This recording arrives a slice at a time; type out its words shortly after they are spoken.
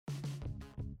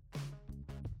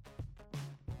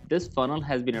this funnel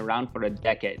has been around for a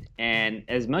decade. And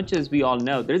as much as we all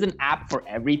know, there's an app for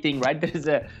everything, right?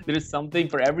 There is something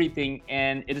for everything.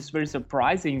 And it is very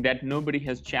surprising that nobody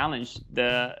has challenged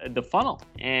the funnel.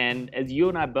 And as you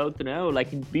and I both know,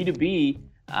 like in B2B,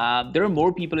 there are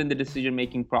more people in the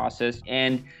decision-making process,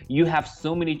 and you have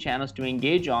so many channels to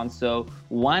engage on. So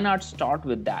why not start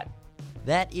with that?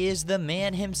 That is the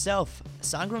man himself.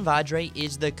 Sangram Vajre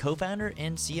is the co-founder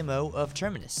and CMO of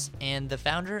Terminus and the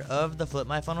founder of the Flip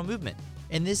My Funnel movement.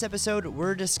 In this episode,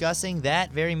 we're discussing that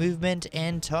very movement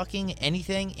and talking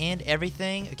anything and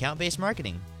everything account-based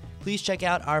marketing. Please check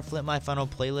out our Flip My Funnel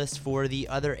playlist for the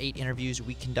other 8 interviews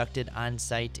we conducted on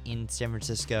site in San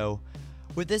Francisco.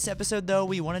 With this episode, though,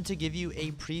 we wanted to give you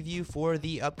a preview for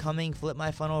the upcoming Flip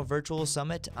My Funnel Virtual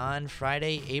Summit on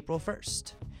Friday, April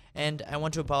 1st. And I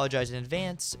want to apologize in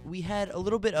advance. We had a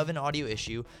little bit of an audio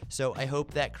issue, so I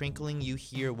hope that crinkling you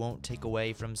hear won't take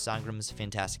away from Sangram's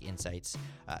fantastic insights.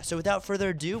 So without further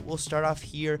ado, we'll start off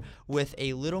here with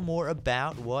a little more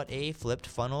about what a flipped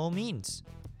funnel means.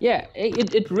 Yeah,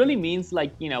 it really means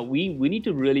like, we need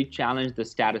to really challenge the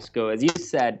status quo. As you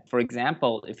said, for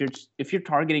example, if you're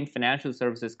targeting financial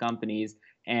services companies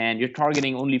and you're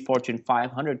targeting only Fortune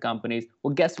 500 companies,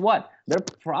 well, guess what? There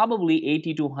are probably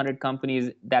 80 to 100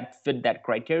 companies that fit that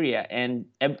criteria, and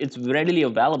it's readily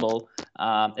available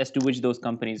as to which those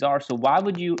companies are. So why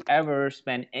would you ever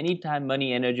spend any time,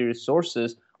 money, energy,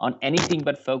 resources on anything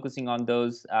but focusing on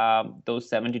those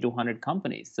 70 to 100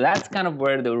 companies? So that's kind of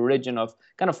where the origin of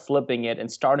kind of flipping it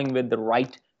and starting with the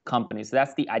right companies. So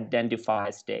that's the identify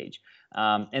stage.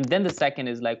 And then the second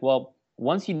is like, well,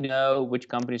 once you know which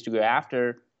companies to go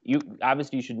after, you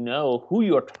should know who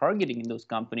you're targeting in those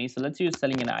companies. So let's say you're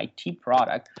selling an IT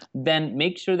product, then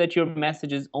make sure that your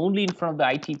message is only in front of the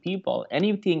IT people.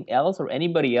 Anything else or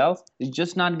anybody else is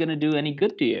just not going to do any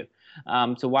good to you.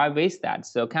 So why waste that?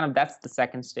 So kind of that's the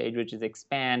second stage, which is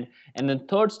expand. And then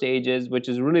third stage is, which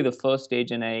is really the first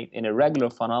stage in a regular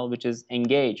funnel, which is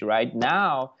engage, right?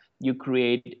 Now you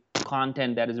create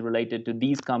content that is related to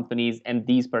these companies and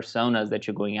these personas that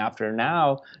you're going after.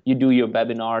 Now you do your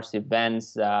webinars,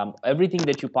 events, everything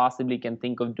that you possibly can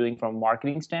think of doing from a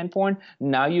marketing standpoint.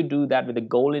 Now you do that with a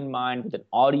goal in mind, with an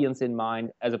audience in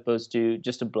mind, as opposed to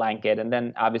just a blanket. And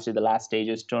then obviously the last stage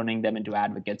is turning them into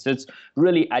advocates. So it's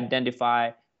really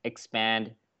identify,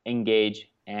 expand, engage,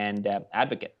 and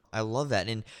advocate. I love that.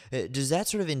 And does that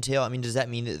sort of entail, does that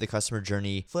mean that the customer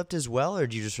journey flipped as well, or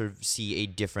do you just sort of see a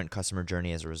different customer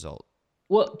journey as a result?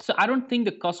 Well, so I don't think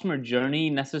the customer journey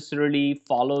necessarily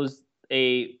follows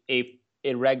a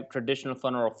traditional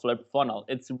funnel or flip funnel.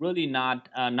 It's really not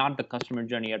the customer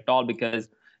journey at all, because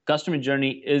customer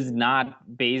journey is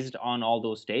not based on all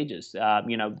those stages.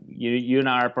 You and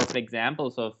I are perfect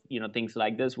examples of things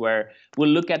like this, where we'll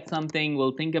look at something,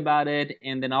 we'll think about it,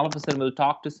 and then all of a sudden we'll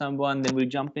talk to someone, then we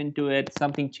jump into it,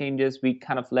 something changes, we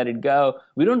kind of let it go.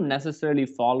 We don't necessarily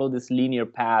follow this linear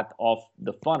path of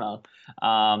the funnel.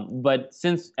 But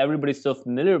since everybody's so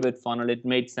familiar with funnel, it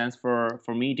made sense for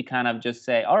me to kind of just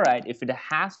say, all right, if it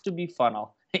has to be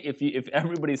funnel, if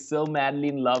everybody's so madly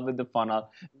in love with the funnel,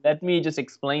 let me just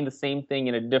explain the same thing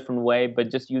in a different way, but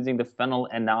just using the funnel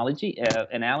analogy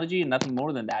and nothing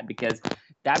more than that, because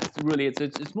that's really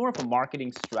it's more of a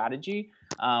marketing strategy,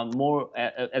 more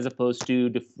as opposed to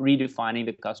redefining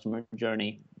the customer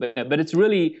journey. But it's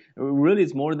really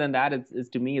it's more than that. It's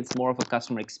to me, it's more of a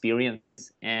customer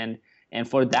experience, and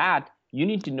for that, you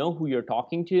need to know who you're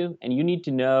talking to, and you need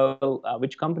to know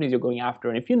which companies you're going after.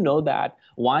 And if you know that,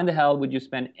 why in the hell would you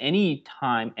spend any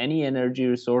time, any energy,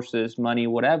 resources, money,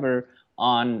 whatever,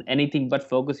 on anything but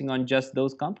focusing on just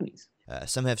those companies?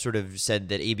 Some have sort of said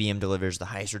that ABM delivers the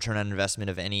highest return on investment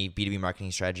of any B2B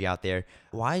marketing strategy out there.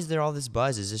 Why is there all this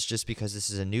buzz? Is this just because this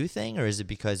is a new thing, or is it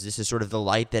because this is sort of the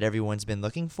light that everyone's been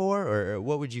looking for, or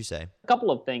what would you say? A couple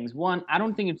of things. One, I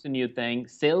don't think it's a new thing.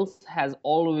 Sales has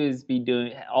always been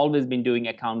doing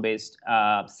account-based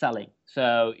selling.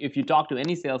 So if you talk to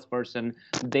any salesperson,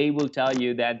 they will tell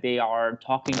you that they are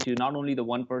talking to not only the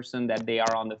one person that they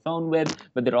are on the phone with,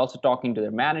 but they're also talking to their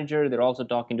manager, they're also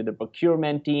talking to the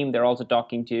procurement team, they're also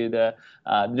talking to the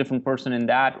different person in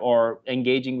that, or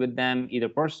engaging with them either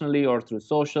personally or through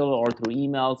social or through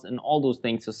emails and all those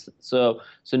things. So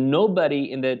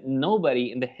nobody in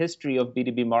the history of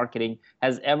B2B marketing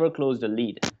has ever closed a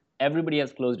lead. Everybody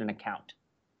has closed an account.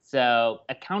 So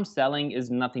account selling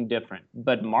is nothing different,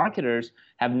 but marketers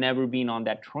have never been on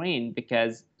that train,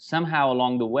 because somehow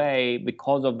along the way,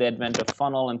 because of the advent of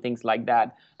funnel and things like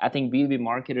that, I think B2B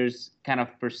marketers kind of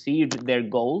perceived their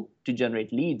goal to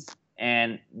generate leads,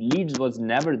 and leads was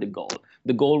never the goal.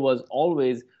 The goal was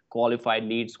always qualified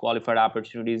leads, qualified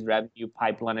opportunities, revenue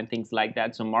pipeline, and things like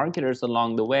that. So marketers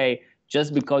along the way,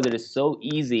 just because it is so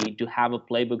easy to have a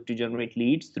playbook to generate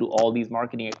leads through all these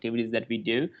marketing activities that we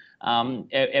do,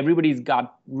 everybody's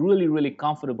got really, really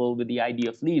comfortable with the idea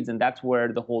of leads, and that's where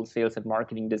the whole sales and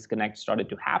marketing disconnect started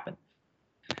to happen.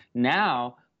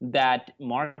 Now that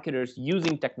marketers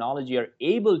using technology are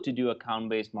able to do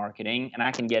account-based marketing, and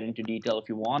I can get into detail if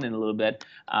you want in a little bit,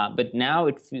 but now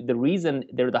the reason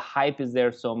the hype is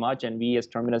there so much, and we as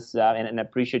Terminus, and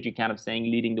appreciate you kind of saying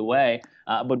leading the way,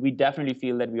 but we definitely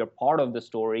feel that we are part of the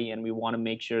story, and we want to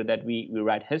make sure that we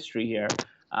write history here,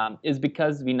 is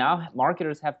because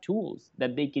marketers have tools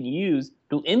that they can use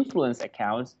to influence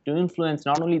accounts, to influence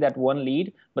not only that one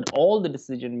lead, but all the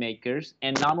decision makers,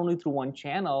 and not only through one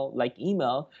channel like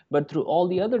email, but through all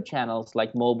the other channels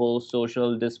like mobile,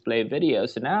 social, display, video.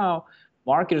 So now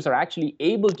marketers are actually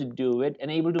able to do it and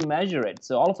able to measure it.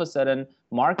 So all of a sudden,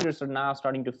 marketers are now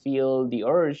starting to feel the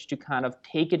urge to kind of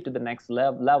take it to the next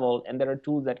level, and there are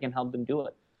tools that can help them do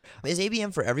it. Is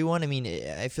ABM for everyone? I mean,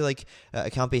 I feel like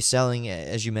account-based selling,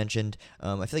 as you mentioned,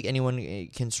 I feel like anyone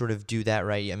can sort of do that,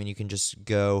 right? I mean, you can just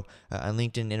go on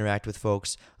LinkedIn, interact with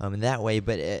folks in that way.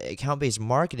 But account-based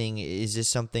marketing, is this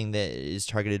something that is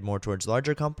targeted more towards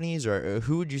larger companies, or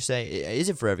who would you say, is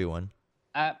it for everyone?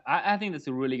 I think that's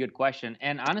a really good question.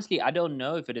 And honestly, I don't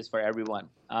know if it is for everyone.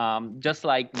 Just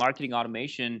like marketing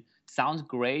automation sounds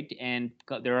great, and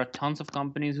there are tons of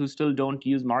companies who still don't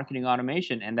use marketing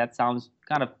automation. And that sounds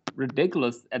kind of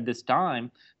ridiculous at this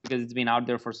time because it's been out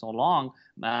there for so long,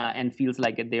 and feels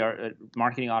like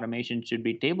marketing automation should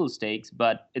be table stakes.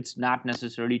 But it's not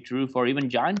necessarily true for even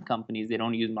giant companies. They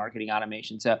don't use marketing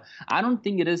automation. So I don't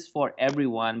think it is for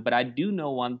everyone. But I do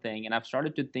know one thing, and I've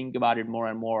started to think about it more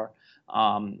and more,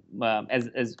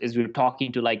 as we were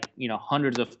talking to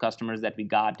hundreds of customers that we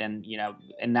got, and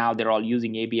now they're all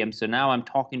using ABM. So now I'm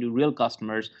talking to real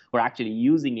customers who are actually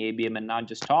using ABM and not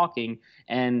just talking.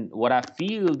 And what I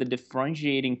feel the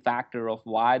differentiating factor of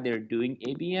why they're doing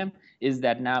ABM is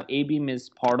that now ABM is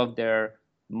part of their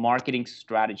marketing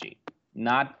strategy,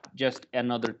 not just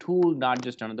another tool, not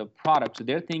just another product. So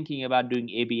they're thinking about doing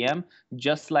ABM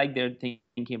just like they're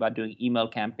thinking about doing email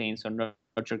campaigns or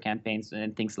nurture campaigns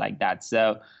and things like that.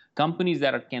 So companies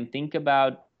that can think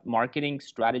about marketing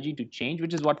strategy to change,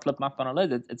 which is what Flip My Funnel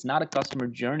is. It's not a customer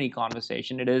journey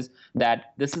conversation. It is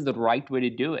that this is the right way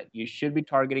to do it. You should be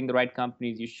targeting the right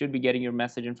companies. You should be getting your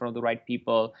message in front of the right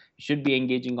people. You should be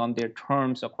engaging on their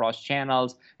terms across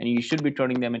channels, and you should be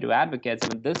turning them into advocates.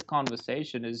 And this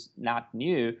conversation is not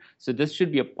new. So this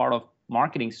should be a part of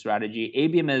marketing strategy.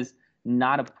 ABM is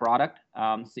not a product.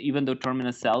 So even though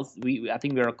Terminus sells, I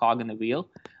think we're a cog in the wheel.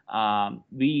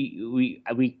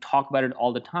 We talk about it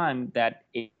all the time that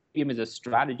ABM is a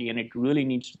strategy, and it really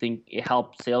needs to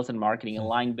help sales and marketing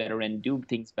align better and do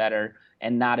things better,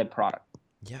 and not a product.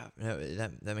 Yeah, no,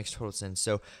 that makes total sense.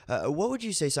 So, what would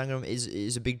you say, Sangram,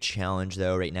 is a big challenge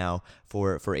though right now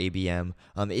for ABM?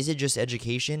 Is it just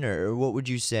education, or what would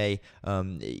you say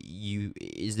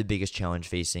is the biggest challenge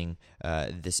facing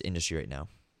this industry right now?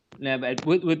 Yeah, but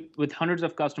with hundreds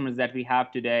of customers that we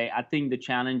have today, I think the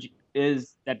challenge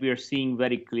is that we are seeing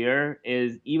very clear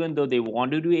is even though they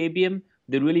want to do ABM,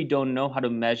 they really don't know how to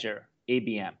measure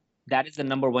ABM. That is the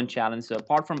number one challenge. So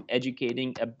apart from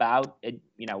educating about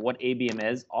what ABM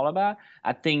is all about,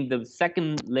 I think the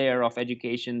second layer of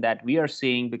education that we are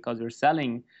seeing, because we're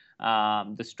selling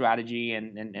the strategy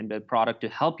and the product to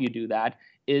help you do that,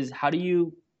 is how do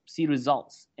you see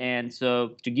results? And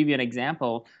so to give you an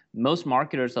example, most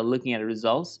marketers are looking at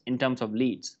results in terms of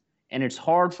leads, and it's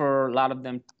hard for a lot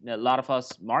of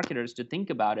us marketers to think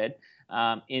about it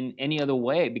in any other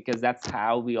way, because that's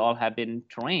how we all have been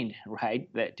trained, right?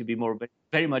 To be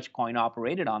very much coin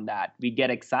operated on that. We get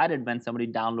excited when somebody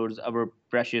downloads our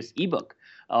precious ebook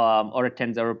or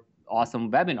attends our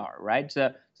awesome webinar, right?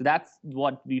 So that's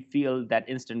what we feel, that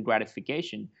instant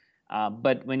gratification.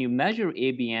 But when you measure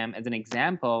ABM, as an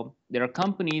example, there are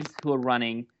companies who are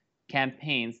running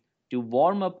campaigns to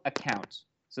warm up accounts.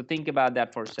 So think about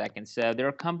that for a second. So there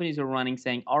are companies who are running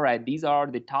saying, all right, these are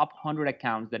the top 100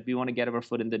 accounts that we want to get our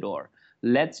foot in the door.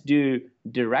 Let's do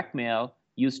direct mail,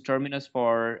 use Terminus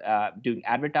for doing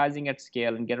advertising at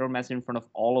scale and get our message in front of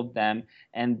all of them.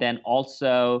 And then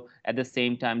also at the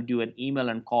same time, do an email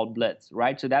and call blitz,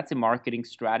 right? So that's a marketing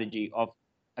strategy of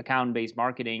account-based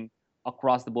marketing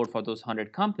across the board for those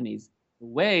 100 companies. The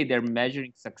way they're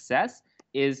measuring success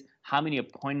is how many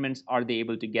appointments are they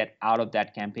able to get out of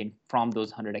that campaign from those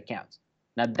 100 accounts.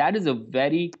 Now, that is a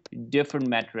very different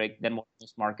metric than what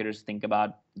most marketers think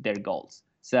about their goals.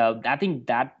 So I think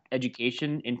that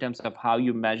education in terms of how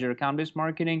you measure account-based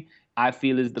marketing, I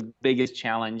feel is the biggest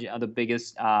challenge, or the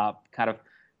biggest kind of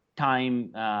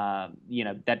time,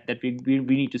 that we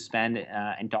need to spend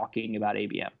in talking about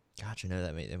ABM. Gotcha. No,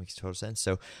 that makes total sense.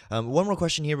 So, one more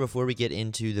question here before we get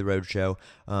into the roadshow.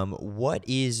 What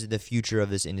is the future of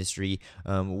this industry?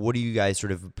 What are you guys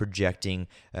sort of projecting?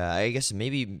 I guess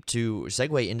maybe to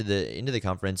segue into the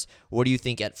conference. What do you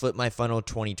think at Flip My Funnel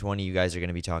 2020 you guys are going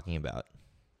to be talking about?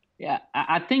 Yeah,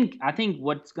 I think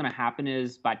what's going to happen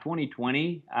is by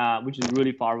 2020, which is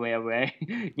really far way away,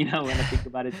 when I think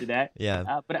about it today.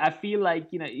 Yeah. But I feel like,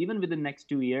 even within the next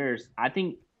 2 years, I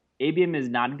think ABM is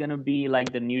not going to be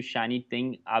like the new shiny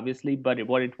thing, obviously, but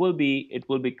what it will be, it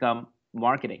will become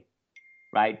marketing,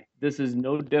 right? This is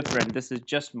no different. This is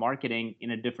just marketing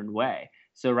in a different way.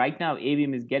 So right now,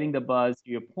 ABM is getting the buzz,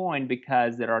 to your point,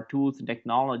 because there are tools and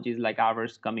technologies like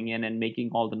ours coming in and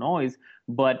making all the noise.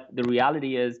 But the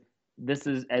reality is, this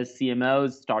is, as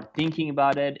CMOs start thinking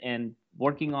about it and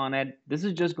working on it, this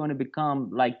is just going to become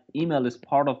like email is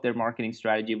part of their marketing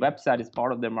strategy, website is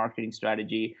part of their marketing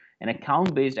strategy, and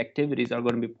account-based activities are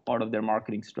going to be part of their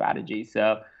marketing strategy.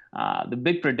 So the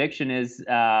big prediction is,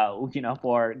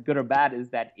 for good or bad, is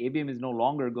that ABM is no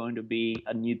longer going to be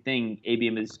a new thing.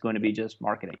 ABM is going to be just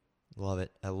marketing. Love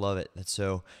it. I love it. That's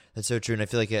so true. And I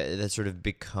feel like that's sort of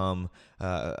become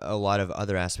a lot of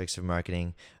other aspects of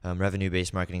marketing.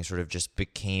 Revenue-based marketing sort of just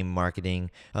became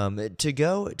marketing. To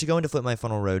go into Flip My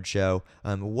Funnel Roadshow,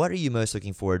 what are you most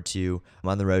looking forward to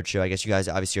on the roadshow? I guess you guys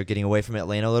obviously are getting away from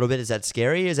Atlanta a little bit. Is that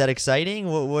scary? Is that exciting?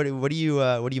 What are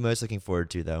you most looking forward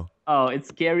to though? Oh, it's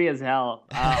scary as hell.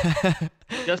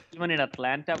 Just even in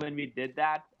Atlanta, when we did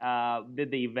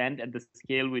the event at the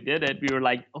scale we did it, we were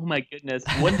like, oh my goodness,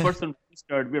 one person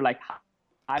registered. We were like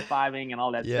high-fiving and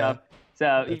all that stuff.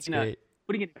 So, That's great.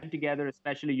 Putting it together,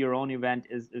 especially your own event,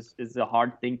 is a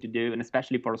hard thing to do, and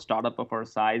especially for a startup of our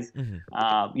size.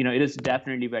 It is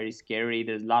definitely very scary.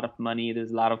 There's a lot of money.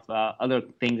 There's a lot of other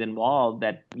things involved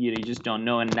that you just don't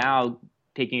know. And now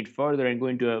taking it further and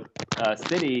going to a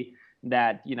city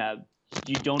that you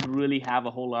don't really have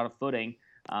a whole lot of footing,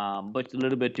 but a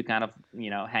little bit to kind of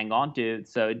hang on to.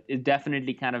 So it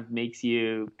definitely kind of makes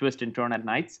you twist and turn at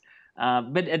nights.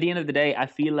 But at the end of the day, I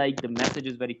feel like the message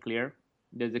is very clear.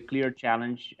 There's a clear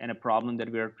challenge and a problem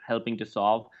that we're helping to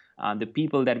solve. The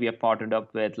people that we have partnered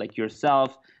up with, like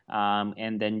yourself,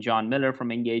 and then John Miller from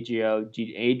Engagio,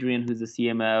 Adrian, who's the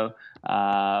CMO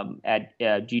at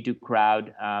G2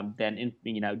 Crowd, then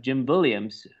Jim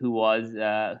Williams, who was.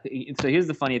 So here's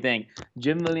the funny thing: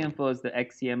 Jim Williams was the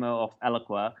ex-CMO of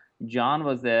Eloqua, John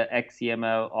was the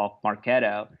ex-CMO of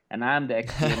Marketo, and I'm the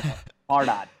ex-CMO of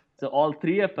Pardot. So all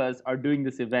three of us are doing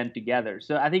this event together.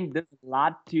 So I think there's a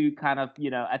lot to kind of,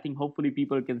 I think hopefully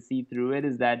people can see through it,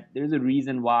 is that there's a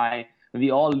reason why we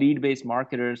all lead-based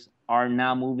marketers are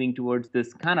now moving towards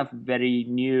this kind of very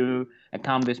new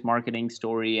account-based marketing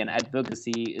story, and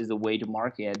advocacy is the way to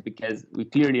market, because we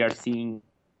clearly are seeing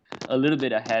a little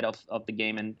bit ahead of the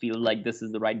game and feel like this is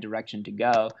the right direction to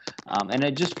go. And I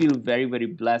just feel very, very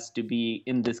blessed to be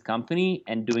in this company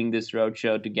and doing this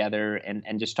roadshow together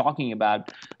and just talking about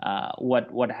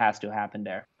what has to happen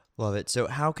there. Love it. So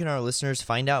how can our listeners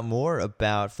find out more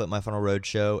about Flip My Funnel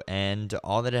Roadshow and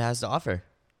all that it has to offer?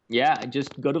 Yeah,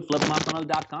 just go to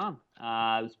flipmyfunnel.com.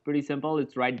 It's pretty simple.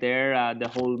 It's right there. The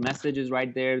whole message is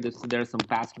right there. There are some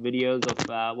past videos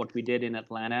of what we did in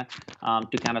Atlanta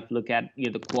to kind of look at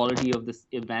the quality of this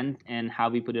event and how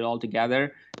we put it all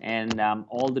together, and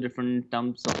all the different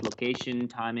terms of location,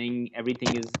 timing,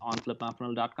 everything is on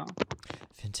flipmyfunnel.com.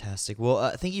 Fantastic.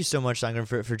 Well, thank you so much, Sangram,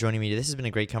 for joining me. This has been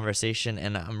a great conversation,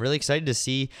 and I'm really excited to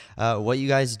see what you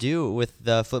guys do with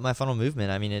the Flip My Funnel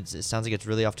movement. I mean, it sounds like it's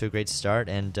really off to a great start,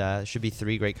 and should be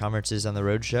 3 great conferences on the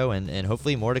roadshow, and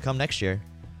hopefully more to come next year.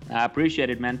 I appreciate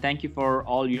it, man. Thank you for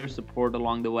all your support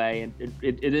along the way.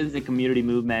 It is a community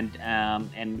movement,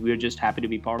 and we're just happy to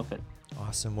be part of it.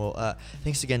 Awesome. Well,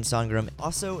 thanks again, Sangram.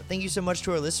 Also, thank you so much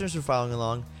to our listeners for following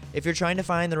along. If you're trying to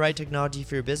find the right technology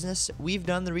for your business, we've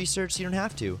done the research so you don't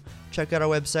have to. Check out our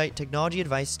website,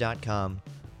 technologyadvice.com.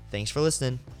 Thanks for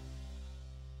listening.